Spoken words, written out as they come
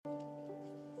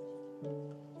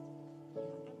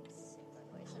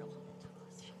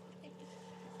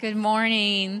Good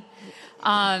morning.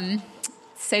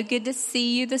 So good to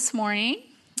see you this morning.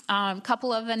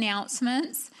 Couple of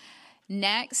announcements.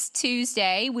 Next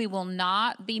Tuesday, we will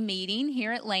not be meeting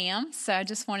here at LAMBS, so I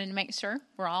just wanted to make sure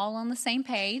we're all on the same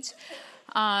page.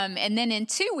 And then in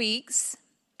 2 weeks,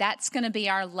 that's going to be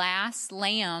our last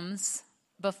LAMBS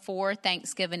before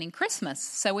Thanksgiving and Christmas.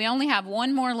 So we only have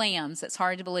one more LAMBS, it's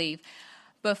hard to believe,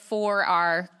 before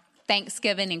our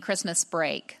Thanksgiving and Christmas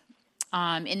break.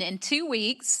 And in 2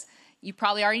 weeks, you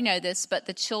probably already know this, but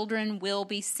the children will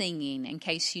be singing in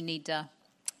case you need to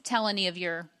tell any of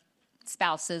your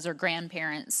spouses or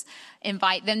grandparents,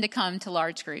 invite them to come to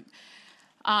large group.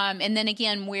 And then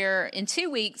again, in 2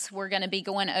 weeks, we're going to be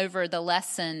going over the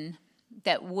lesson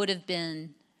that would have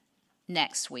been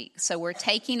next week. So we're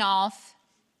taking off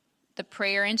the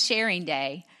prayer and sharing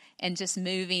day and just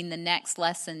moving the next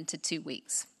lesson to 2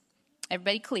 weeks.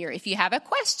 Everybody clear? If you have a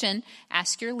question,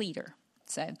 ask your leader.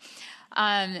 So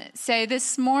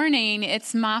this morning,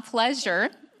 it's my pleasure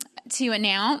to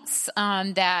announce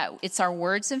that it's our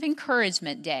Words of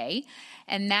Encouragement Day,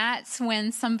 and that's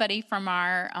when somebody from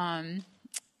our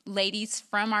ladies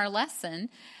from our lesson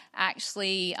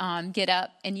actually get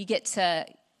up and you get to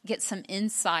get some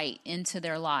insight into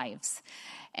their lives.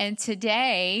 And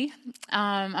today,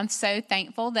 I'm so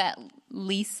thankful that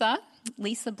Lisa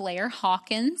Blair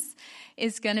Hawkins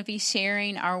is going to be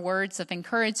sharing our words of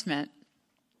encouragement.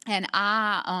 And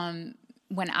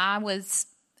when I was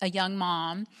a young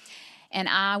mom, and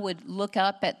I would look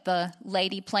up at the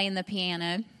lady playing the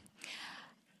piano,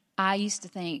 I used to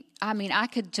think, I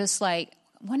could just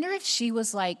wonder if she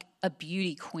was like a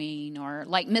beauty queen or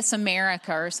like Miss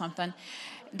America or something.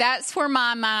 That's where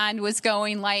my mind was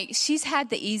going, she's had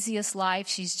the easiest life.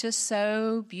 She's just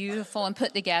so beautiful and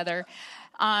put together.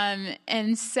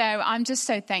 And so I'm just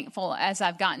so thankful as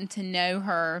I've gotten to know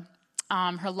her.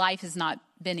 Her life has not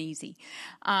been easy,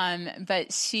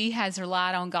 but she has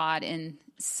relied on God in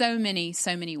so many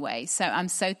ways. So I'm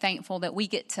so thankful that we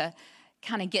get to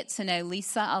kind of get to know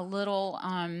Lisa a little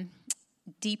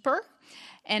deeper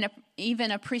and even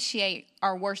appreciate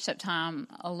our worship time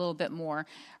a little bit more.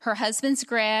 Her husband's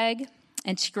Greg,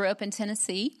 and she grew up in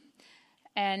Tennessee.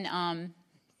 And I'm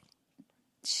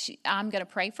going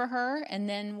to pray for her, and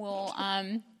then we'll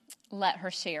let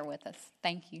her share with us.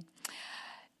 Thank you.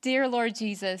 Dear Lord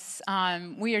Jesus,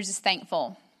 we are just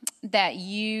thankful that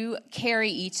you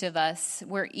carry each of us.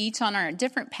 We're each on our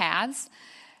different paths,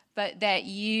 but that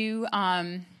you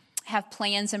have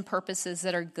plans and purposes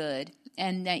that are good,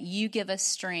 and that you give us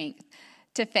strength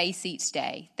to face each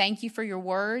day. Thank you for your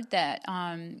word that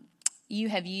you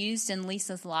have used in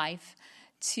Lisa's life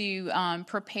to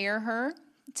prepare her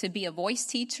to be a voice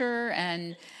teacher,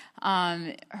 and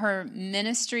her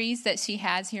ministries that she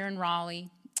has here in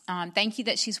Raleigh. Thank you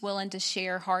that she's willing to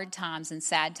share hard times and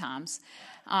sad times,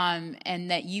 and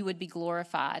that you would be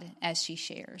glorified as she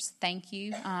shares. Thank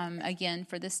you again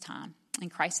for this time. In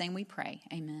Christ's name we pray.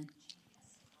 Amen.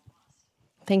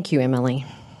 Thank you, Emily.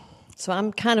 So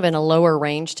I'm kind of in a lower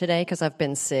range today because I've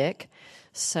been sick,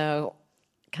 so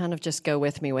kind of just go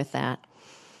with me with that.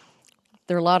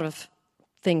 There are a lot of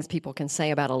things people can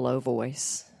say about a low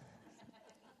voice,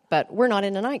 but we're not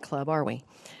in a nightclub, are we?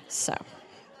 So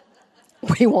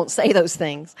we won't say those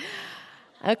things.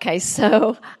 Okay,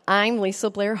 so I'm Lisa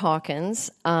Blair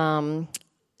Hawkins. I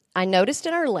noticed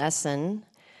in our lesson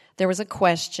there was a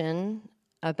question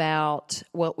about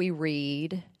what we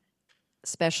read,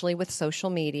 especially with social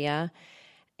media,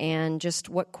 and just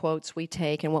what quotes we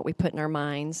take and what we put in our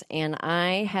minds. And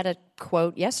I had a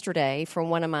quote yesterday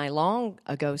from one of my long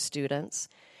ago students,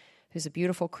 who's a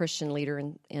beautiful Christian leader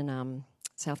in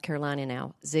South Carolina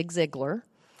now, Zig Ziglar.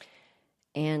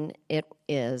 And it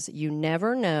is, you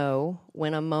never know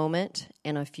when a moment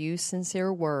and a few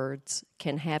sincere words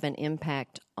can have an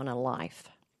impact on a life.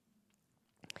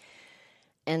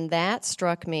 And that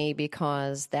struck me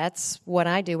because that's what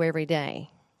I do every day.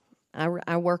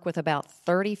 I work with about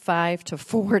 35 to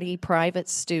 40 private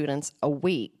students a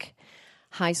week,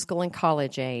 high school and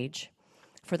college age,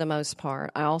 for the most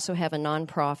part. I also have a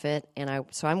nonprofit, and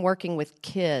so I'm working with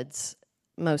kids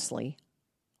mostly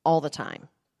all the time.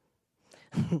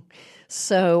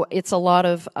 So it's a lot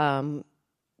of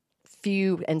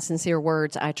few and sincere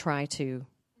words I try to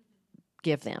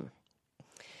give them.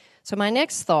 So my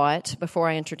next thought, before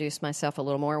I introduce myself a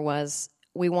little more, was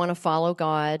we want to follow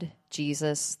God,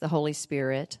 Jesus, the Holy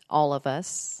Spirit, all of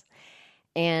us.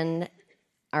 And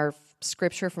our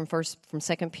scripture from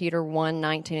 2 Peter 1,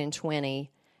 19 and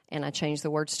 20, and I changed the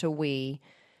words to we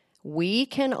We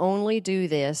can only do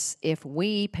this if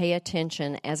we pay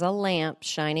attention as a lamp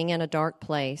shining in a dark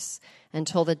place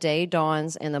until the day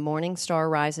dawns and the morning star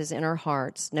rises in our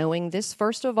hearts, knowing this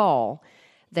first of all,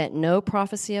 that no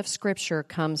prophecy of Scripture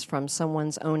comes from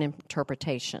someone's own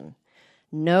interpretation.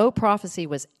 No prophecy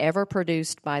was ever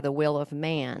produced by the will of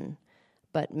man,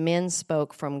 but men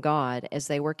spoke from God as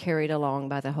they were carried along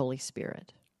by the Holy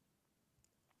Spirit.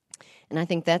 And I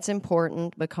think that's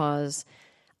important because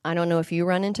I don't know if you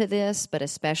run into this, but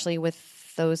especially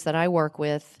with those that I work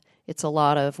with, it's a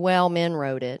lot of, well, men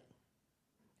wrote it.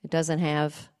 It doesn't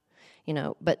have,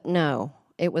 but no,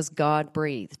 it was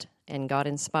God-breathed and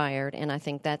God-inspired, and I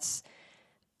think that's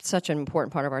such an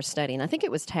important part of our study. And I think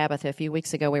it was Tabitha a few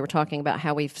weeks ago, we were talking about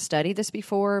how we've studied this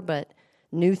before, but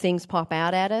new things pop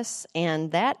out at us,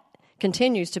 and that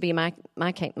continues to be my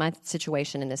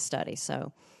situation in this study.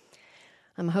 So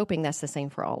I'm hoping that's the same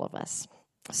for all of us.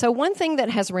 So one thing that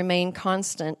has remained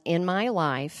constant in my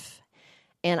life,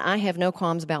 and I have no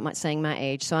qualms about saying my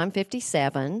age, so I'm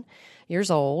 57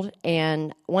 years old,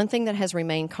 and one thing that has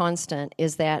remained constant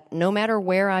is that no matter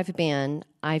where I've been,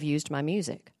 I've used my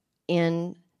music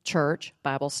in church,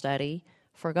 Bible study,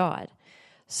 for God.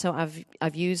 So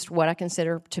I've used what I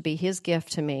consider to be His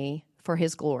gift to me for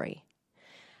His glory,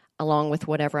 along with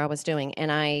whatever I was doing,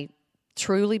 and I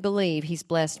truly believe He's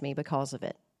blessed me because of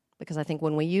it. Because I think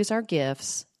when we use our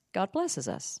gifts, God blesses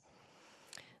us.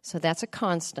 So that's a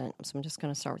constant. So I'm just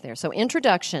going to start there. So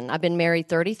introduction. I've been married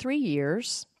 33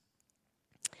 years.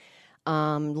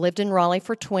 Lived in Raleigh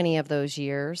for 20 of those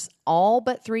years. All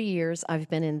but 3 years I've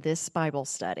been in this Bible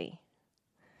study.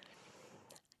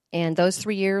 And those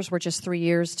 3 years were just 3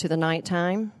 years to the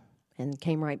nighttime and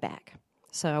came right back.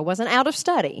 So I wasn't out of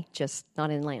study, just not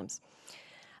in LAMBS.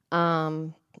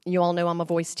 You all know I'm a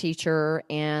voice teacher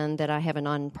and that I have a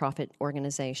nonprofit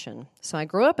organization. So I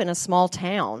grew up in a small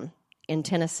town in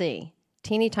Tennessee,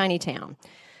 teeny tiny town.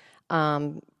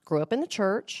 Grew up in the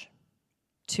church,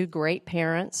 2 great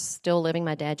parents, still living.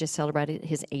 My dad just celebrated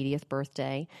his 80th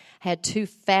birthday. Had 2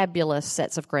 fabulous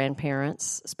sets of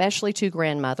grandparents, especially 2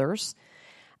 grandmothers.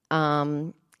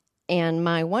 And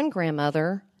my one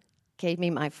grandmother gave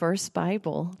me my first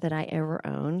Bible that I ever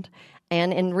owned.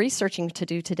 And in researching to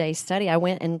do today's study, I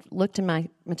went and looked in my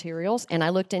materials, and I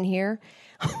looked in here,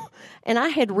 and I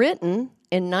had written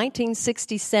in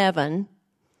 1967,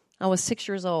 I was 6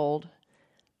 years old,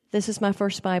 this is my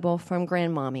first Bible from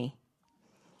Grandmommy.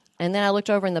 And then I looked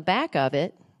over in the back of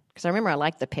it, because I remember I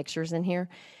liked the pictures in here.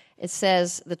 It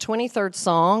says the 23rd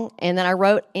song, and then I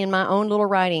wrote in my own little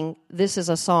writing, this is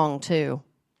a song too.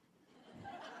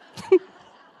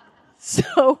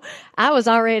 So I was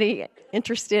already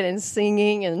interested in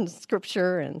singing and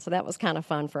scripture, and so that was kind of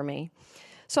fun for me.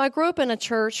 So I grew up in a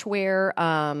church where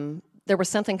there was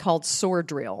something called sword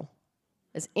drill.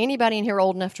 Is anybody in here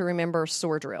old enough to remember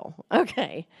sword drill?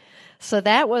 Okay. So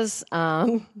that was,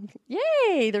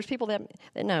 yay, there's people that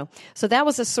know. So that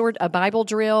was a Bible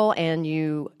drill, and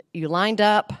you lined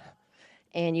up,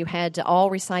 and you had to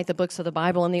all recite the books of the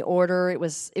Bible in the order. It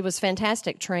was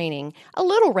fantastic training, a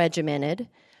little regimented,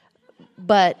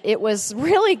 but it was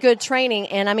really good training.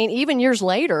 And I mean, even years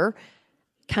later,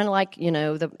 kind of like,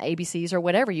 the ABCs or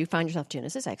whatever, you find yourself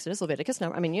Genesis, Exodus, Leviticus.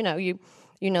 No, I mean, you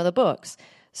know the books.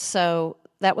 So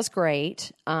that was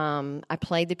great. I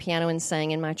played the piano and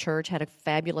sang in my church, had a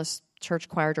fabulous church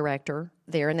choir director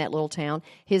there in that little town.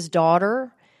 His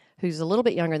daughter, who's a little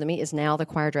bit younger than me, is now the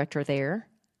choir director there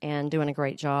and doing a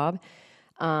great job.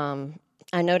 I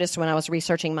noticed when I was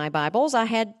researching my Bibles, I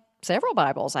had several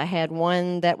Bibles. I had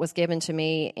one that was given to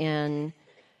me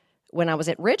when I was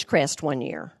at Ridgecrest one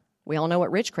year. We all know what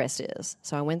Ridgecrest is.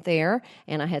 So I went there,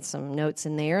 and I had some notes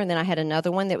in there. And then I had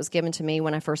another one that was given to me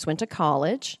when I first went to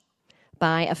college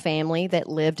by a family that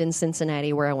lived in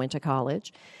Cincinnati where I went to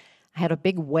college. I had a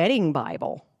big wedding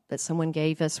Bible that someone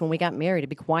gave us when we got married, a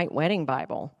big white wedding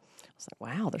Bible. I was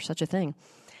like, wow, there's such a thing.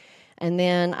 And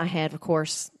then I had, of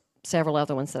course, several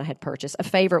other ones that I had purchased. A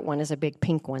favorite one is a big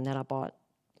pink one that I bought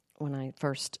when I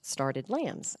first started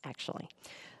LAMBS, actually.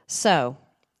 So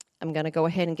I'm going to go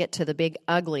ahead and get to the big,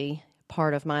 ugly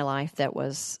part of my life that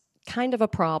was kind of a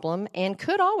problem and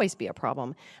could always be a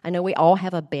problem. I know we all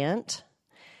have a bent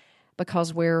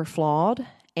because we're flawed,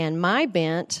 and my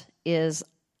bent is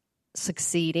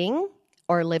succeeding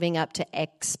or living up to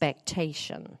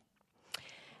expectation.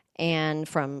 And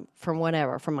from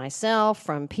whatever, from myself,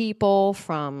 from people,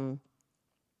 from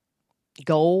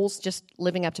goals, just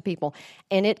living up to people.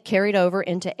 And it carried over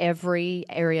into every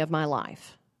area of my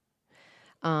life.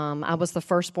 I was the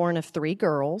firstborn of 3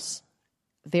 girls,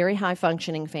 very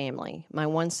high-functioning family. My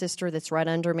one sister that's right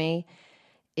under me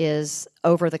is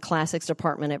over the classics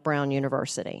department at Brown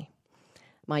University.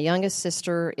 My youngest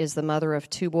sister is the mother of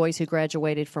 2 boys who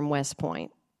graduated from West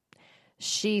Point.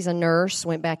 She's a nurse,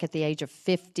 went back at the age of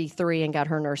 53 and got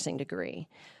her nursing degree.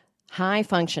 High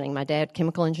functioning, my dad,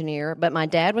 chemical engineer, but my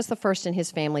dad was the first in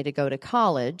his family to go to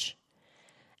college,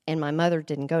 and my mother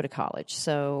didn't go to college.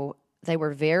 So they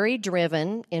were very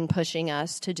driven in pushing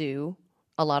us to do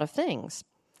a lot of things.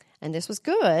 And this was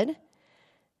good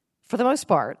for the most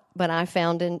part, but I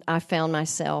found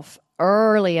myself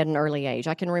early at an early age.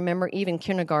 I can remember even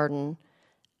kindergarten,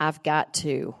 I've got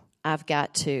to. And,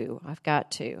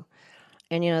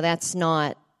 that's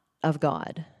not of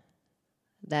God.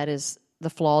 That is the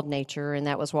flawed nature, and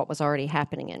that was what was already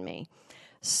happening in me.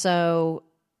 So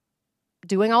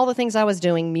doing all the things I was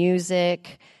doing,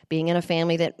 music, being in a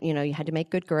family that, you had to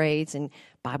make good grades, and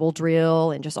Bible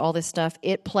drill, and just all this stuff,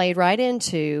 it played right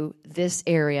into this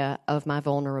area of my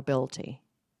vulnerability.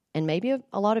 And maybe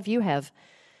a lot of you have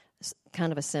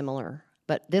kind of a similar,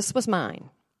 but this was mine.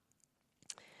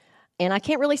 And I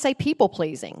can't really say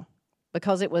people-pleasing,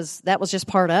 because that was just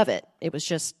part of it. It was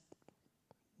just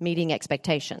meeting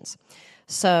expectations.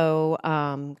 So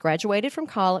graduated from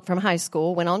high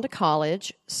school, went on to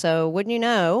college. So wouldn't you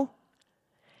know,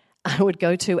 I would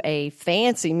go to a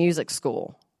fancy music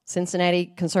school, Cincinnati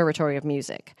Conservatory of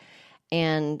Music.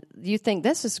 And you think,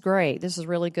 this is great, this is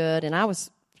really good. And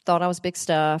thought I was big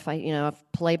stuff. I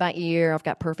play by ear, I've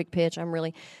got perfect pitch.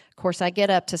 Of course, I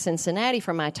get up to Cincinnati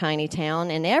from my tiny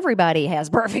town, and everybody has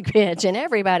perfect pitch, and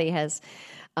everybody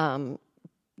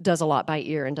does a lot by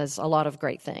ear and does a lot of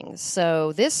great things.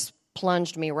 So this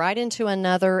plunged me right into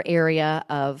another area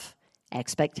of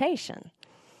expectation.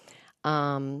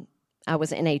 I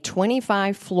was in a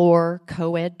 25-floor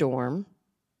co-ed dorm.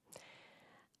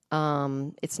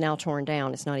 It's now torn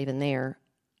down. It's not even there.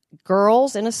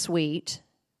 Girls in a suite,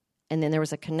 and then there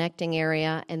was a connecting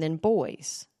area, and then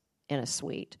boys in a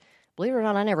suite. Believe it or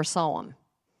not, I never saw them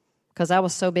because I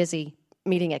was so busy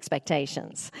meeting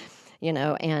expectations,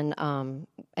 and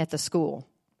at the school.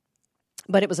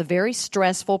 But it was a very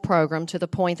stressful program, to the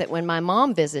point that when my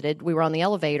mom visited, we were on the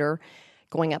elevator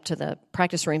going up to the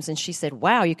practice rooms, and she said,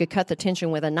 "Wow, you could cut the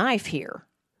tension with a knife here."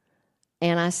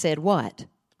 And I said, "What?"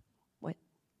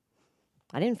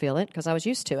 I didn't feel it because I was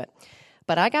used to it.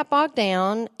 But I got bogged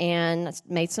down and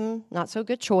made some not so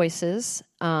good choices.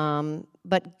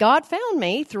 But God found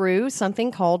me through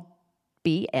something called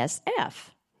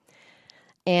BSF.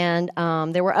 And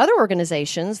there were other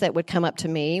organizations that would come up to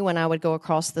me when I would go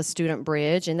across the student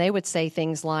bridge, and they would say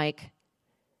things like,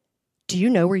 "Do you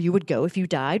know where you would go if you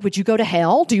died? Would you go to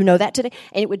hell? Do you know that today?"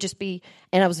 And it would just be,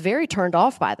 and I was very turned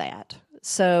off by that.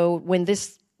 So when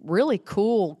this really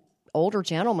cool older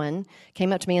gentleman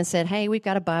came up to me and said, "Hey, we've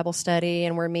got a Bible study,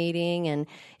 and we're meeting, and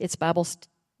it's Bible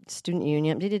Student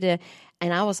Union,"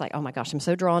 and I was like, oh my gosh, I'm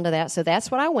so drawn to that. So that's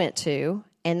what I went to,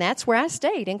 and that's where I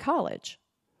stayed in college.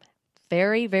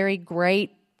 Very, very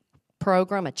great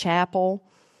program, a chapel,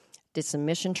 did some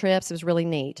mission trips. It was really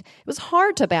neat. It was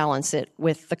hard to balance it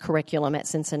with the curriculum at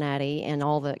Cincinnati and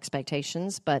all the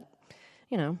expectations, but,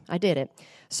 I did it.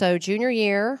 So junior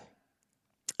year,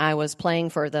 I was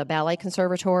playing for the Ballet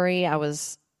Conservatory. I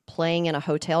was playing in a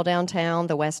hotel downtown.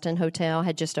 The Westin Hotel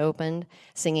had just opened,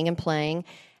 singing and playing.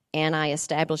 And I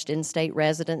established in-state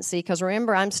residency because,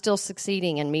 remember, I'm still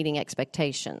succeeding and meeting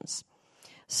expectations.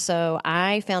 So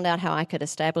I found out how I could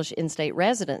establish in-state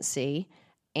residency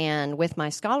and, with my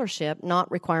scholarship, not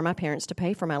require my parents to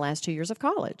pay for my last 2 years of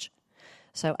college.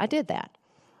 So I did that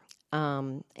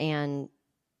and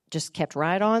just kept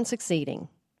right on succeeding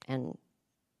and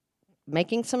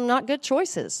making some not good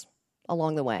choices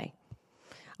along the way.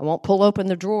 I won't pull open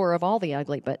the drawer of all the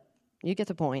ugly, but you get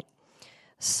the point.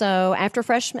 So after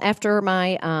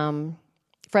my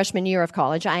freshman year of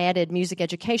college, I added music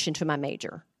education to my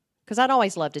major because I'd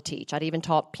always loved to teach. I'd even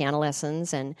taught piano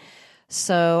lessons, and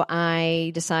so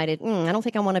I decided, I don't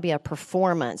think I want to be a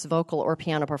vocal or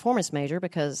piano performance major,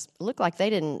 because it looked like they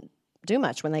didn't do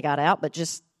much when they got out, but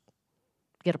just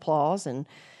get applause. And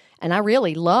I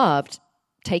really loved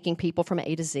taking people from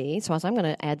A to Z, so I was, I'm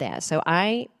going to add that. So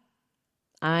I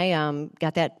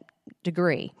got that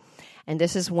degree, and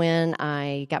this is when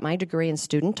I got my degree in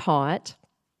student taught.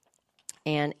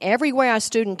 And everywhere I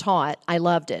student taught, I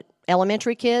loved it.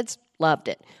 Elementary kids, loved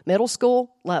it. Middle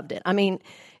school, loved it.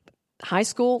 High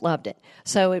school, loved it.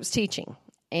 So it was teaching.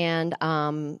 And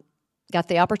got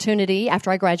the opportunity, after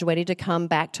I graduated, to come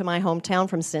back to my hometown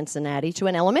from Cincinnati to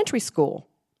an elementary school.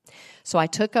 So I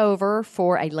took over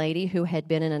for a lady who had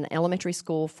been in an elementary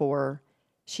school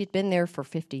she'd been there for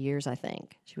 50 years, I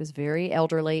think. She was very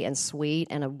elderly and sweet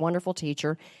and a wonderful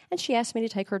teacher, and she asked me to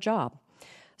take her job.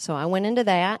 So I went into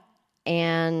that,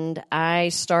 and I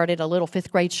started a little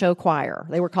fifth grade show choir.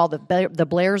 They were called the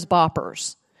Blair's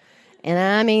Boppers. And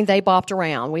I mean, they bopped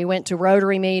around. We went to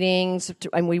Rotary meetings,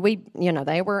 and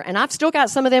they were, and I've still got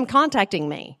some of them contacting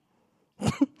me.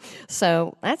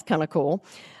 So that's kind of cool.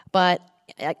 But,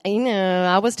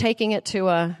 I was taking it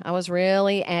I was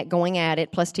really going at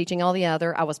it, plus teaching all the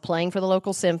other. I was playing for the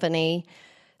local symphony,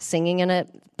 singing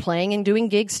playing and doing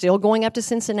gigs, still going up to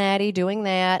Cincinnati, doing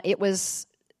that. It was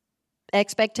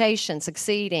expectation,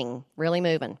 succeeding, really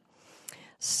moving.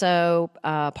 So,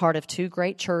 part of 2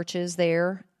 great churches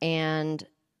there, and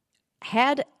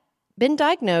had been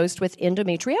diagnosed with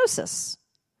endometriosis.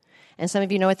 And some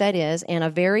of you know what that is, and a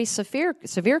very severe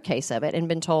case of it, and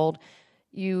been told,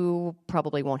 you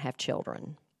probably won't have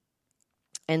children.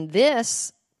 And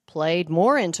this played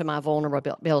more into my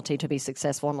vulnerability to be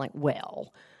successful. I'm like,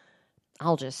 well,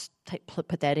 I'll just put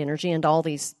that energy into all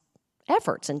these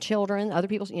efforts and children, other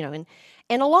people's, and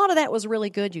a lot of that was really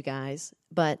good, you guys,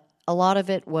 but a lot of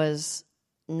it was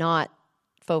not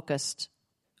focused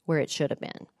where it should have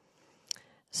been.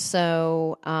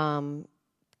 So,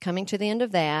 coming to the end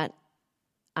of that,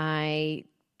 the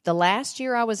last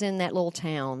year I was in that little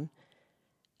town,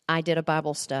 I did a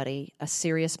Bible study, a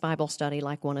serious Bible study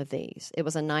like one of these. It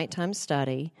was a nighttime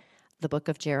study, the book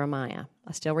of Jeremiah.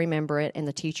 I still remember it, and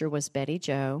the teacher was Betty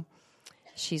Jo.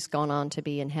 She's gone on to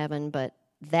be in heaven, but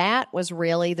that was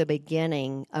really the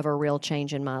beginning of a real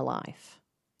change in my life,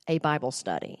 a Bible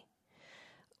study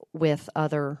with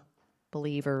other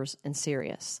believers and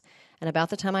serious. And about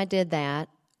the time I did that,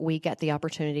 we got the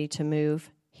opportunity to move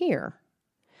here.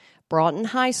 Broughton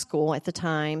High School at the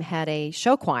time had a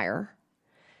show choir,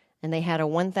 and they had a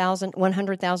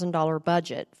 $100,000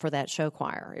 budget for that show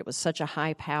choir. It was such a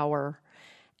high power,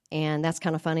 and that's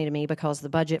kind of funny to me because the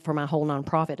budget for my whole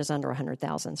nonprofit is under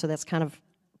 $100,000. So that's kind of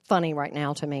funny right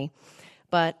now to me.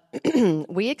 But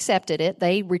we accepted it.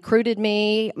 They recruited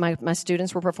me. My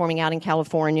students were performing out in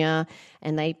California,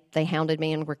 and they hounded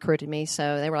me and recruited me.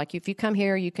 So they were like, if you come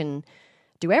here, you can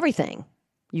do everything.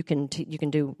 You can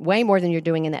do way more than you're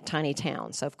doing in that tiny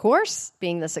town. So, of course,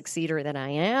 being the succeeder that I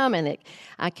am,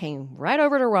 I came right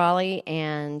over to Raleigh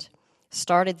and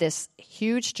started this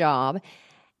huge job.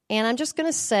 And I'm just going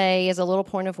to say, as a little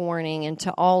point of warning, and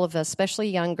to all of us, especially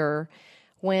younger,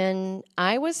 when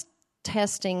I was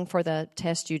testing for the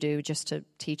test you do just to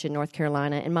teach in North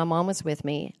Carolina, and my mom was with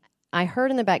me, I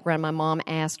heard in the background my mom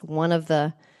asked one of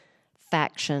the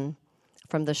faction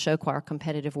from the show choir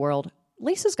competitive world,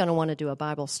 Lisa's going to want to do a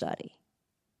Bible study.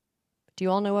 Do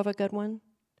you all know of a good one?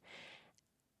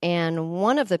 And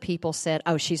one of the people said,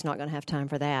 oh, she's not going to have time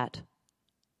for that.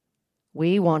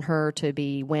 We want her to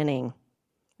be winning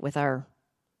so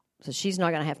she's not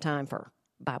going to have time for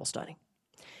Bible study.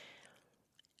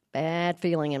 Bad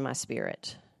feeling in my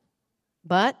spirit.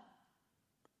 But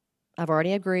I've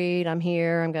already agreed. I'm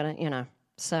here. I'm going to,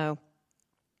 So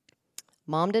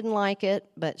Mom didn't like it,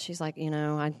 but she's like,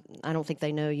 I don't think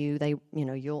they know you.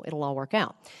 It'll all work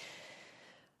out.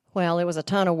 Well, it was a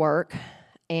ton of work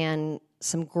and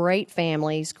some great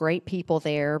families, great people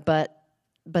there, but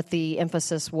the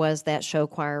emphasis was that show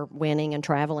choir winning and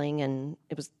traveling, and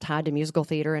it was tied to musical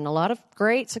theater and a lot of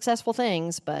great successful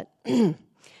things, but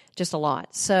just a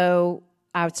lot. So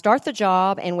I would start the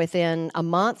job, and within a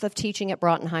month of teaching at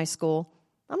Broughton High School,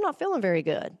 I'm not feeling very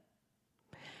good.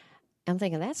 I'm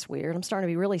thinking, that's weird. I'm starting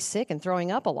to be really sick and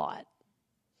throwing up a lot.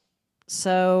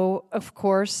 So, of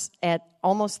course, at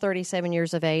almost 37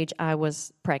 years of age, I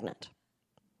was pregnant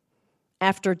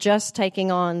after just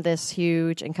taking on this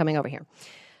huge and coming over here.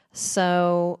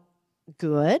 So,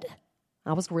 good.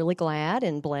 I was really glad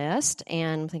and blessed,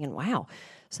 and I'm thinking, wow,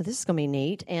 so this is going to be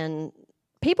neat. And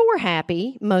people were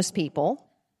happy, most people.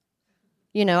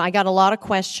 I got a lot of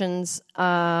questions.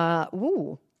 How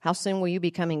soon will you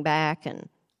be coming back? And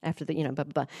after the, blah, blah,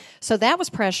 blah. So that was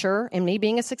pressure, and me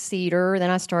being a succeeder, then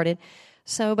I started.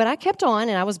 But I kept on,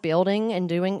 and I was building and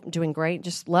doing great,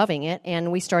 just loving it.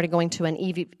 And we started going to an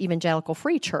evangelical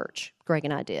free church, Greg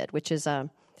and I did, which is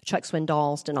Chuck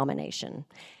Swindoll's denomination.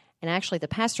 And actually, the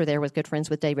pastor there was good friends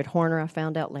with David Horner, I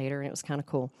found out later, and it was kind of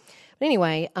cool. But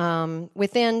anyway,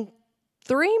 within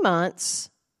 3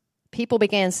 months, people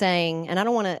began saying, and I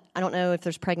don't know if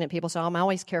there's pregnant people, so I'm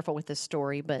always careful with this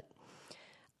story, but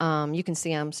you can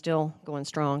see I'm still going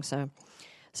strong. So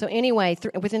anyway,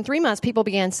 within 3 months, people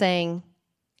began saying,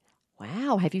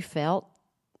 wow, have you felt?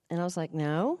 And I was like,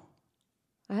 no,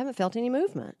 I haven't felt any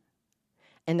movement.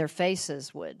 And their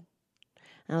faces would.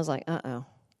 And I was like, uh-oh.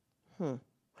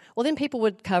 Well, then people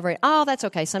would cover it. Oh, that's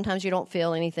okay. Sometimes you don't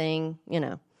feel anything,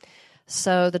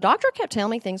 So the doctor kept telling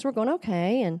me things were going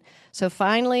okay. And so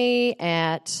finally,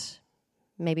 at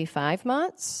maybe 5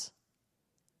 months,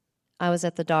 I was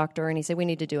at the doctor, and he said, we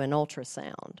need to do an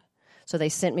ultrasound. So they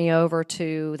sent me over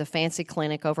to the fancy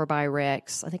clinic over by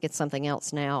Rex. I think it's something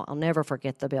else now. I'll never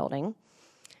forget the building.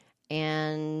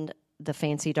 And the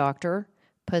fancy doctor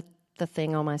put the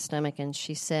thing on my stomach, and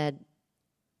she said,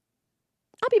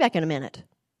 I'll be back in a minute.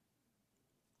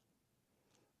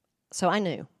 So I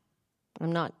knew.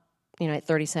 I'm not, at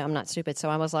 37, I'm not stupid. So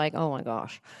I was like, oh my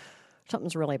gosh,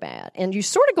 something's really bad. And you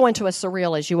sort of go into a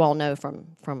surreal, as you all know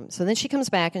from. So then she comes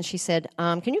back and she said,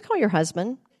 can you call your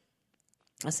husband?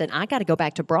 I said, I got to go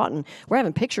back to Broughton. We're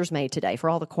having pictures made today for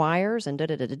all the choirs and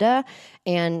da-da-da-da-da.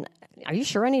 And are you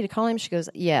sure I need to call him? She goes,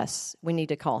 yes, we need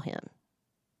to call him.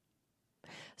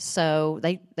 So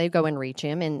they go and reach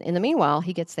him. And in the meanwhile,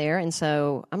 he gets there. And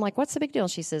so I'm like, what's the big deal?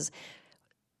 She says,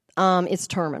 it's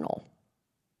terminal.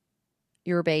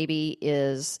 Your baby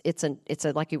it's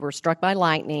like you were struck by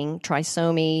lightning,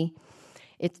 trisomy.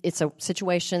 It's a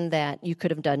situation that you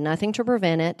could have done nothing to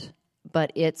prevent it,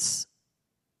 but it's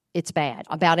bad.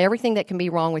 About everything that can be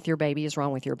wrong with your baby is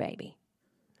wrong with your baby.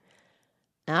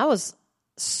 And I was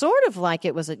sort of like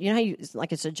it was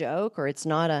like it's a joke or it's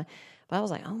not a. But I was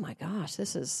like, oh my gosh,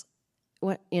 this is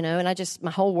what and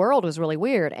my whole world was really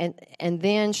weird. And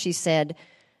then she said,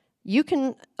 you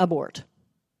can abort.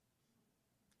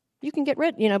 You can get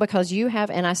rid, because you have.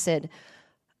 And I said,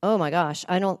 oh my gosh,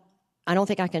 I don't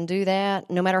think I can do that.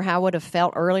 No matter how I would have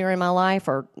felt earlier in my life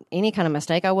or any kind of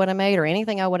mistake I would have made or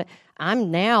anything I'm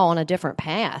now on a different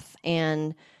path.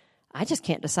 And I just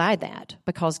can't decide that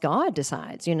because God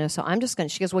decides, So I'm just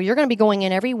she goes, well, you're going to be going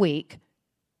in every week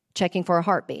checking for a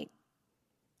heartbeat.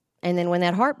 And then when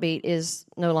that heartbeat is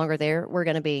no longer there, we're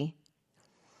going to be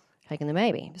taking the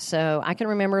baby. So I can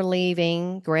remember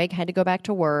leaving. Greg had to go back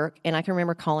to work, and I can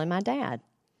remember calling my dad,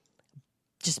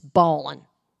 just bawling.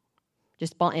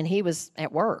 And he was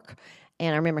at work.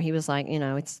 And I remember he was like,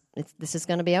 this is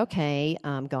going to be okay.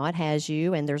 God has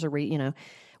you, and there's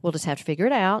we'll just have to figure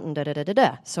it out, and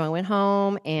da-da-da-da-da. So I went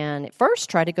home, and at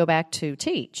first tried to go back to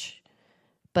teach.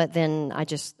 But then I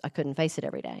couldn't face it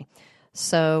every day.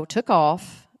 So took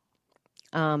off.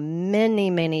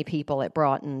 Many people at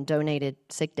Broughton donated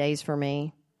sick days for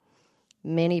me.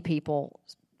 Many people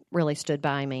really stood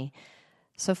by me.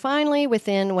 So finally,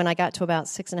 when I got to about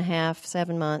 6.5,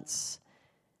 7 months,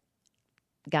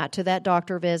 got to that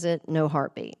doctor visit, no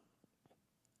heartbeat.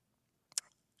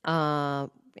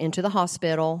 Into the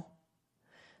hospital.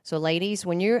 So ladies,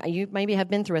 when you maybe have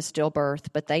been through a stillbirth,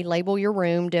 but they label your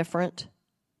room different,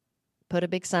 put a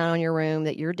big sign on your room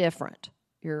that you're different,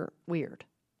 you're weird.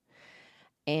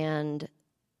 And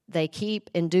they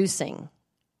keep inducing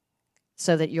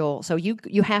so that you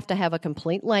have to have a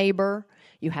complete labor,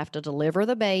 you have to deliver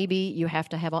the baby, you have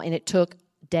to have and it took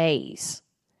days.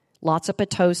 Lots of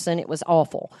Pitocin, it was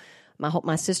awful.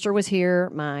 My sister was here,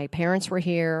 my parents were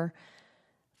here.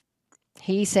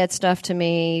 He said stuff to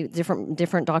me,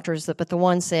 different doctors, but the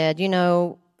one said,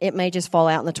 it may just fall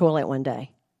out in the toilet one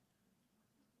day.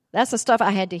 That's the stuff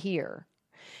I had to hear.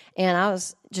 And I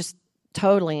was just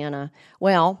totally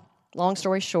long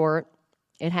story short,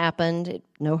 it happened.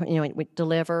 We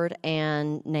delivered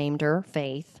and named her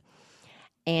Faith.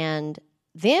 And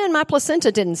then my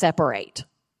placenta didn't separate.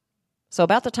 So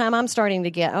about the time I'm starting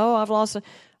to get,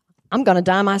 I'm going to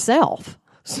die myself.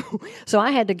 So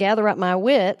I had to gather up my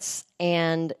wits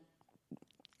and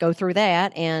go through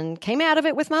that and came out of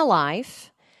it with my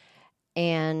life.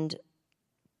 And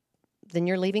then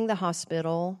you're leaving the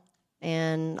hospital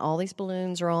and all these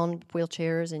balloons are on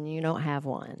wheelchairs and you don't have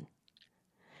one.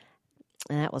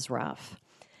 And that was rough.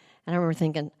 And I remember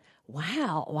thinking,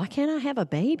 wow, why can't I have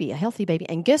a healthy baby?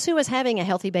 And guess who was having a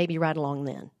healthy baby right along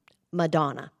then?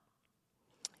 Madonna,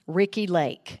 Ricky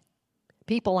Lake,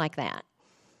 people like that.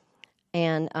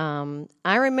 And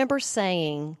I remember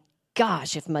saying,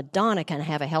 gosh, if Madonna can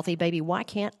have a healthy baby, why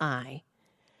can't I?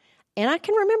 And I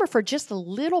can remember for just a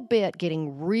little bit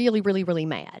getting really, really, really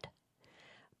mad.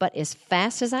 But as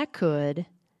fast as I could,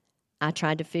 I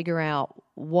tried to figure out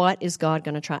what is God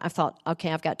going to try. I thought,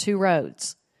 okay, I've got two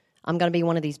roads. I'm going to be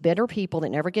one of these bitter people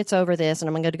that never gets over this, and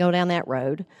I'm going to go down that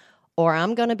road. Or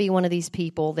I'm going to be one of these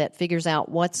people that figures out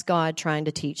what's God trying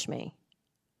to teach me.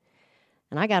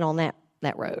 And I got on that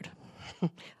road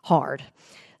hard.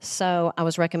 So I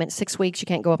was recommended 6 weeks, you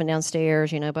can't go up and down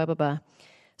stairs, blah, blah, blah.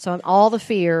 So all the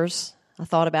fears, I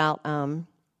thought about a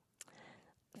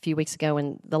few weeks ago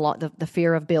when the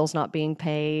fear of bills not being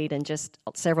paid, and just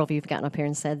several of you have gotten up here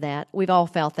and said that. We've all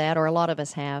felt that, or a lot of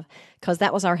us have, because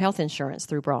that was our health insurance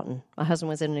through Broughton. My husband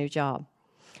was in a new job.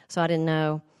 So I didn't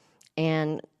know.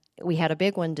 And we had a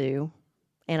big one due.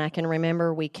 And I can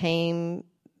remember one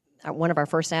of our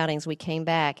first outings, we came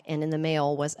back, and in the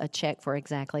mail was a check for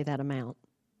exactly that amount.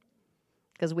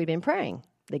 because we'd been praying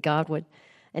that God would,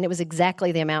 and it was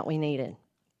exactly the amount we needed.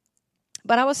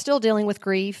 But I was still dealing with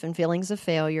grief and feelings of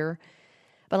failure.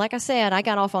 But like I said, I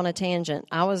got off on a tangent.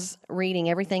 I was reading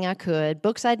everything I could,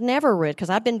 books I'd never read because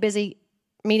I've been busy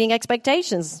meeting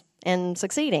expectations and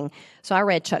succeeding. So I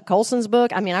read Chuck Colson's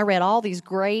book. I read all these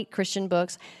great Christian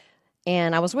books.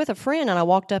 And I was with a friend, and I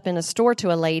walked up in a store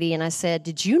to a lady, and I said,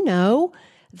 "Did you know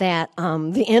that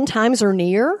the end times are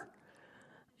near?"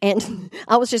 And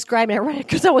I was just grabbing it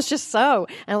because I was just so.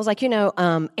 And I was like,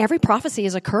 every prophecy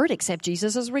has occurred except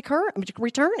Jesus is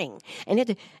returning. And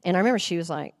I remember she was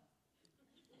like,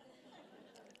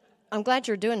 "I'm glad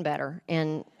you're doing better."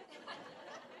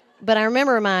 But I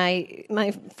remember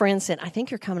my friend said, "I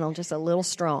think you're coming on just a little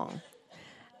strong."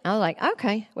 I was like,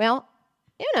 "Okay, well,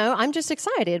 I'm just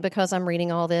excited because I'm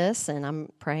reading all this and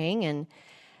I'm praying." And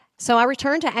so I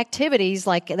returned to activities,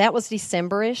 like that was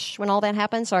December-ish when all that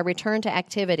happened. So I returned to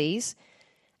activities,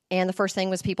 and the first thing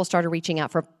was people started reaching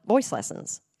out for voice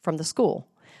lessons from the school.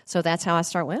 So that's how I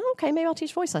started. Well, okay, maybe I'll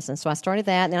teach voice lessons. So I started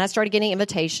that, and then I started getting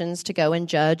invitations to go and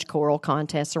judge choral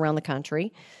contests around the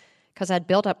country because I'd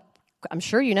built up, I'm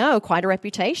sure quite a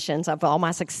reputation of all my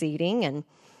succeeding. And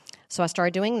so I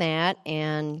started doing that,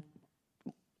 and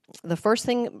the first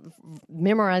thing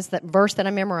that verse that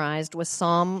I memorized was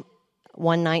Psalm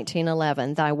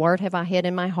 119:11. "Thy word have I hid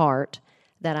in my heart,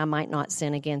 that I might not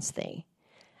sin against thee."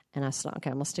 And I thought, okay,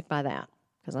 I'm going to stick by that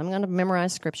because I'm going to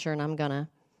memorize Scripture and I'm going to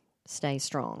stay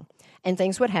strong. And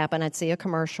things would happen. I'd see a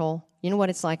commercial. You know what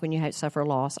it's like when you suffer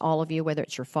loss. All of you, whether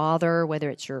it's your father, whether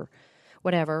it's your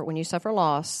whatever, when you suffer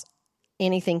loss,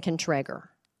 anything can trigger.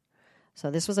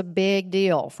 So this was a big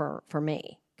deal for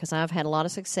me because I've had a lot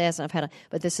of success.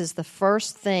 But this is the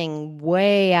first thing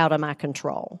way out of my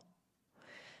control.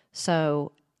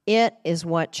 So it is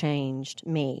what changed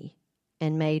me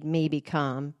and made me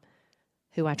become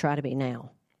who I try to be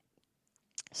now.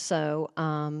 So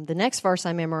the next verse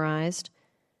I memorized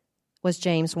was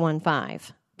James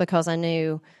 1:5 because I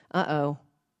knew, I've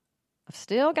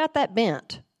still got that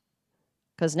bent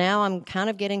because now I'm kind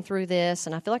of getting through this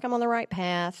and I feel like I'm on the right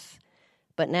path.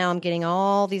 But now I'm getting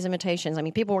all these invitations.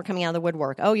 People were coming out of the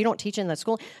woodwork. "Oh, you don't teach in the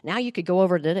school? Now you could go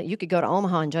over to it. You could go to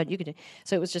Omaha and judge.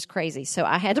 So it was just crazy. So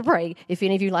I had to pray. If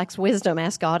any of you lacks wisdom,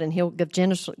 ask God, and He'll give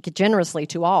generously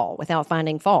to all without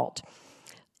finding fault.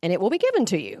 And it will be given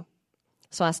to you.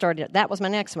 So I started. That was my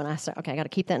next one. I said, okay, I got to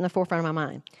keep that in the forefront of my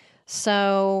mind.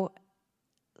 So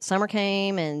summer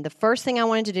came, and the first thing I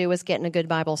wanted to do was get in a good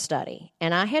Bible study.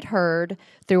 And I had heard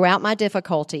throughout my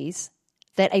difficulties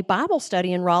that a Bible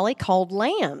study in Raleigh called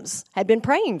LAMBS had been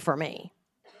praying for me.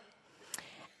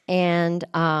 And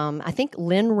I think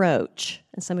Lynn Roach,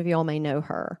 and some of you all may know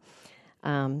her,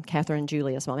 Catherine and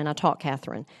Julia's mom, and I taught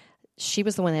Catherine. She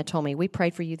was the one that told me, "We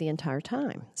prayed for you the entire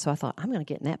time." So I thought, I'm going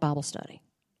to get in that Bible study,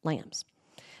 LAMBS.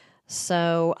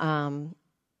 So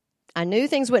I knew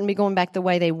things wouldn't be going back the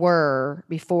way they were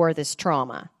before this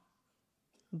trauma.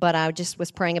 But I just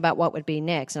was praying about what would be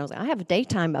next. And I was like, I have a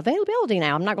daytime availability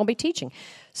now. I'm not going to be teaching.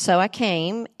 So I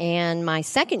came, and my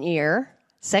second year,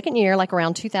 like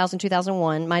around 2000,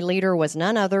 2001, my leader was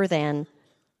none other than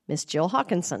Miss Jill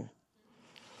Hawkinson.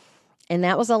 And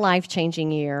that was a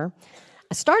life-changing year.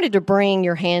 I started to bring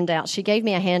your handout. She gave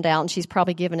me a handout, and she's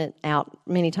probably given it out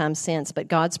many times since, but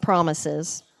God's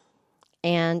Promises.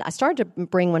 And I started to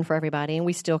bring one for everybody, and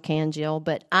we still can, Jill.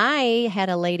 But I had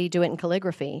a lady do it in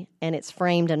calligraphy, and it's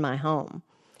framed in my home.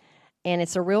 And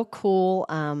it's a real cool,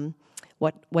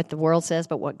 what the world says,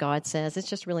 but what God says. It's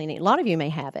just really neat. A lot of you may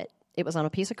have it. It was on a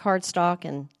piece of cardstock,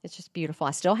 and it's just beautiful.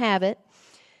 I still have it.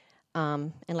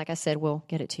 And like I said, we'll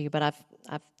get it to you. But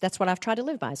that's what I've tried to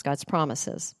live by, is God's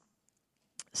promises.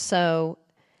 So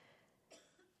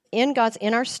in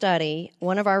our study,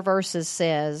 one of our verses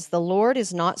says, "The Lord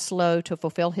is not slow to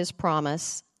fulfill His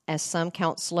promise, as some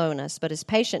count slowness, but is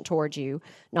patient toward you,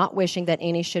 not wishing that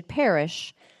any should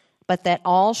perish, but that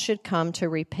all should come to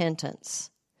repentance."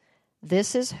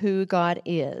 This is who God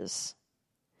is.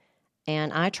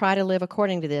 And I try to live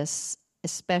according to this,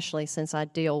 especially since I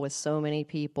deal with so many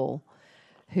people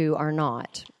who are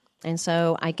not. And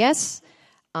so I guess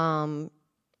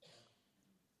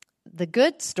the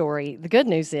good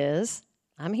news is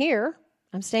I'm here,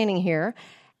 I'm standing here,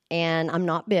 and I'm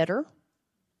not bitter.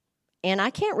 And I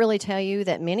can't really tell you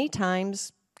that many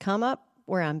times come up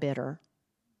where I'm bitter.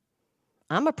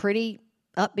 I'm a pretty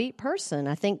upbeat person.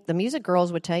 I think the music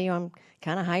girls would tell you I'm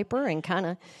kind of hyper and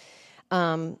kind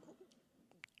of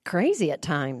crazy at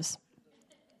times.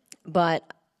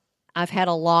 But I've had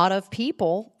a lot of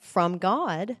people from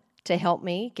God to help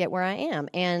me get where I am.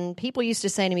 And people used to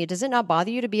say to me, "Does it not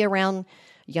bother you to be around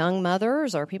young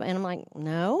mothers or people?" And I'm like,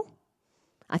 no,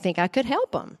 I think I could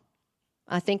help them.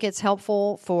 I think it's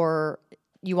helpful for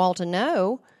you all to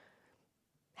know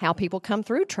how people come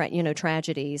through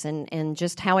tragedies and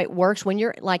just how it works when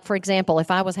you're, like, for example, if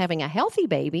I was having a healthy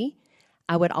baby,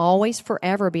 I would always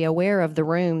forever be aware of the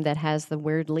room that has the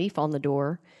weird leaf on the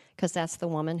door, because that's the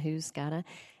woman who's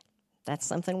that's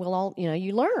something we'll all,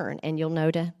 you learn, and you'll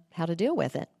know how to deal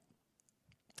with it.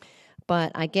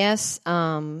 But I guess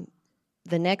the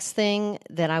next thing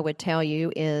that I would tell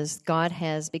you is God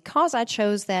has, because I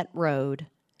chose that road,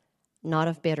 not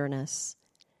of bitterness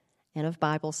and of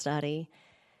Bible study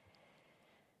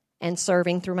and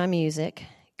serving through my music,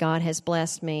 God has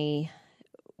blessed me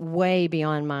way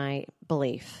beyond my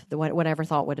belief, whatever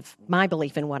thought my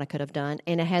belief in what I could have done.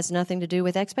 And it has nothing to do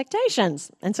with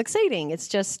expectations and succeeding. It's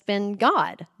just been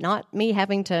God, not me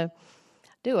having to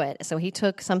do it. So he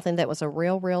took something that was a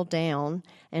real down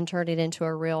and turned it into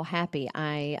a real happy.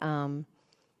 I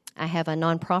have a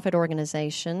nonprofit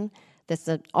organization that's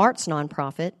an arts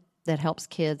nonprofit that helps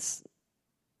kids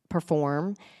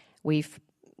perform. We've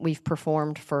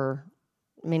performed for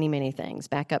many things.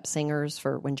 Backup singers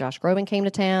for when Josh Groban came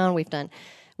to town. We've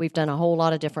done a whole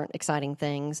lot of different exciting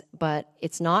things. But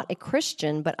it's not a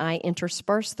Christian, but I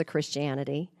intersperse the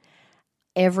Christianity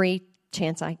every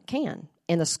chance I can.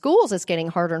 In the schools, it's getting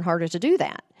harder and harder to do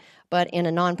that. But in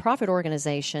a nonprofit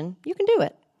organization, you can do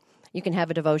it. You can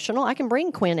have a devotional. I can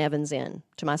bring Quinn Evans in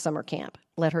to my summer camp,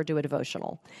 let her do a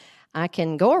devotional. I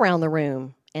can go around the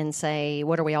room and say,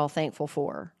 what are we all thankful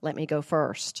for? Let me go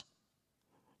first.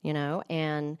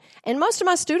 And most of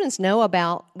my students know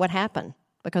about what happened,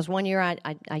 because one year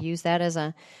I use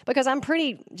that because I'm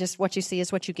pretty, just what you see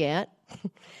is what you get.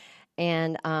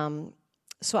 And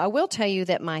so I will tell you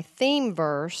that my theme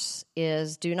verse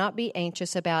is, do not be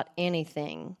anxious about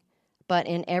anything, but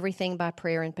in everything by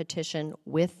prayer and petition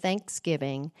with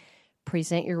thanksgiving,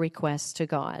 present your requests to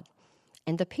God.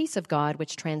 And the peace of God,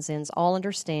 which transcends all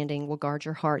understanding, will guard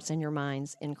your hearts and your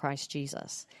minds in Christ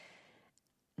Jesus.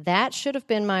 That should have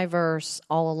been my verse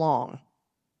all along,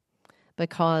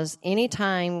 because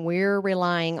anytime we're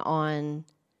relying on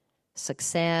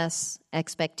success,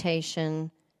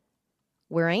 expectation,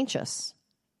 we're anxious,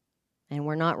 and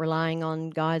we're not relying on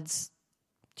God's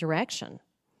direction.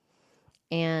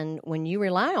 And when you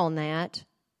rely on that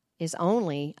is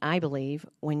only, I believe,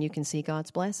 when you can see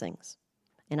God's blessings.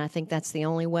 And I think that's the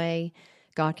only way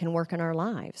God can work in our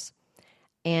lives.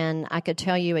 And I could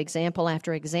tell you example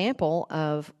after example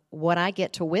of what I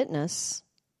get to witness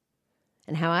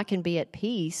and how I can be at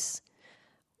peace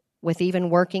with even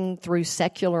working through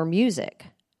secular music.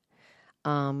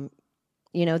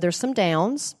 There's some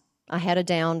downs. I had a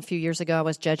down a few years ago. I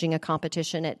was judging a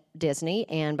competition at Disney,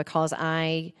 and because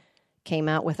I came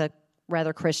out with a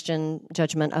rather Christian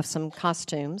judgment of some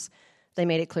costumes, they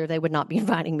made it clear they would not be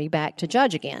inviting me back to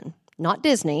judge again. Not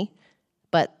Disney,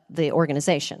 but the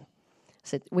organization.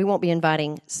 Said, we won't be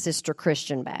inviting Sister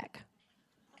Christian back.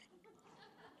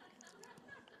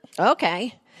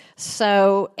 Okay.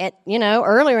 So,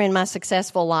 earlier in my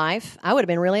successful life, I would have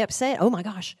been really upset. Oh, my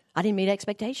gosh, I didn't meet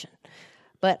expectation.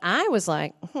 But I was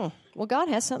like, well, God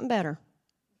has something better.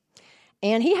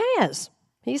 And he has.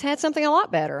 He's had something a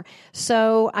lot better.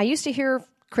 So I used to hear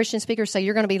Christian speakers say,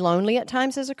 you're going to be lonely at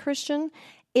times as a Christian.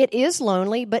 It is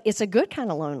lonely, but it's a good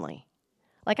kind of lonely.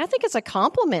 Like, I think it's a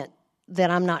compliment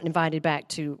that I'm not invited back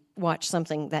to watch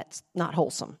something that's not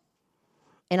wholesome.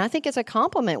 And I think it's a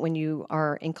compliment when you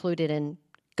are included in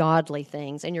godly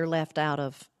things and you're left out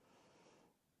of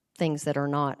things that are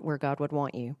not where God would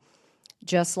want you.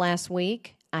 Just last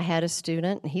week, I had a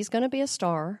student, and he's going to be a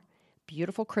star,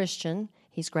 beautiful Christian.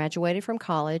 He's graduated from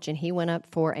college, and he went up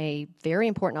for a very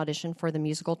important audition for the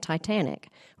musical Titanic,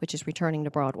 which is returning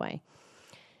to Broadway.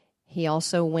 He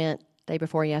also went, day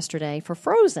before yesterday, for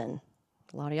Frozen.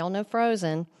 A lot of y'all know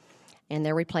Frozen, and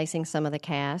they're replacing some of the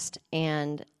cast.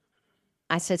 And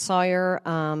I said, Sawyer,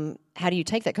 how do you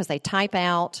take that? Because they type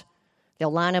out,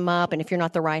 they'll line them up, and if you're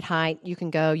not the right height, you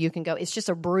can go. It's just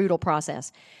a brutal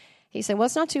process. He said, well,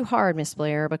 it's not too hard, Miss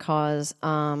Blair, because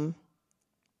I'm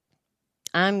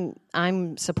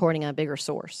supporting a bigger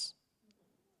source.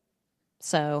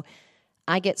 So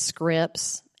I get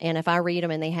scripts, and if I read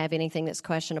them and they have anything that's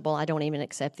questionable, I don't even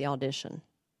accept the audition.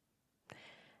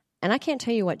 And I can't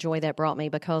tell you what joy that brought me,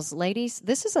 because, ladies,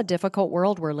 this is a difficult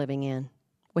world we're living in.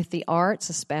 With the arts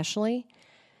especially,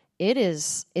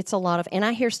 it's a lot of, and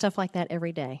I hear stuff like that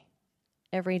every day.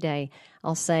 Every day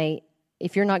I'll say,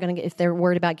 if they're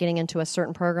worried about getting into a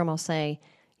certain program, I'll say,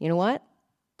 you know what?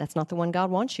 That's not the one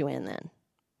God wants you in then.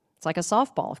 It's like a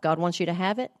softball. If God wants you to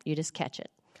have it, you just catch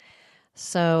it.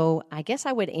 So I guess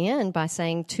I would end by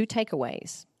saying 2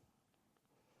 takeaways.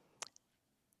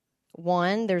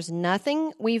 One, there's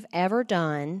nothing we've ever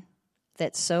done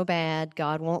that's so bad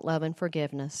God won't love and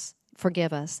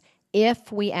forgive us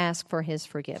if we ask for his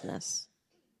forgiveness.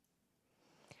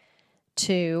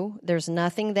 2, there's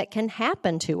nothing that can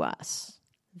happen to us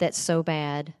that's so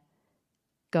bad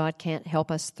God can't help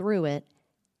us through it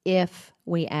if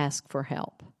we ask for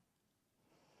help.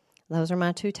 Those are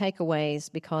my 2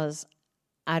 takeaways, because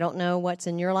I don't know what's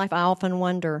in your life. I often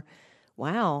wonder,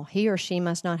 wow, he or she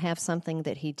must not have something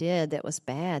that he did that was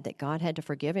bad that God had to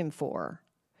forgive him for.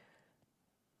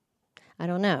 I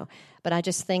don't know. But I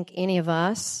just think any of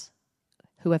us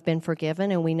who have been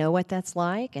forgiven and we know what that's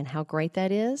like and how great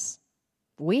that is,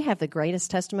 we have the greatest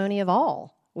testimony of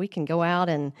all. We can go out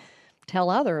and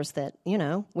tell others that,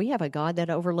 we have a God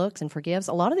that overlooks and forgives.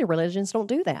 A lot of the religions don't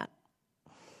do that.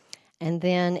 And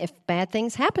then if bad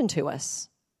things happen to us,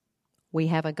 we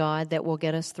have a God that will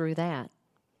get us through that.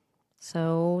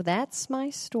 So that's my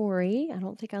story. I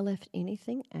don't think I left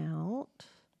anything out.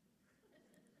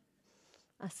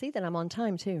 I see that I'm on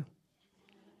time too.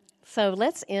 So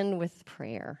let's end with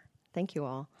prayer. Thank you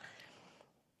all.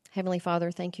 Heavenly Father,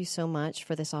 thank you so much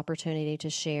for this opportunity to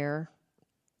share.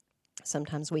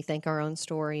 Sometimes we think our own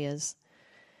story is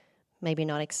maybe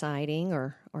not exciting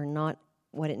or not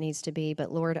what it needs to be,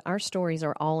 but Lord, our stories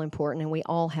are all important and we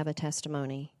all have a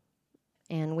testimony.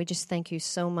 And we just thank you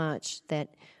so much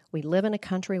that we live in a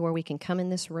country where we can come in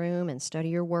this room and study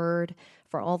your word,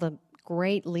 for all the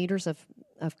great leaders of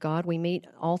God we meet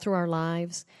all through our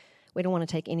lives. We don't want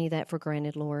to take any of that for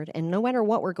granted, Lord. And no matter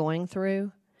what we're going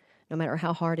through, no matter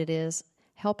how hard it is,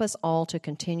 help us all to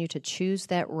continue to choose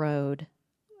that road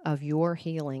of your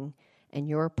healing and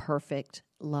your perfect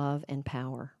love and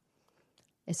power.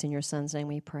 It's in your Son's name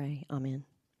we pray. Amen.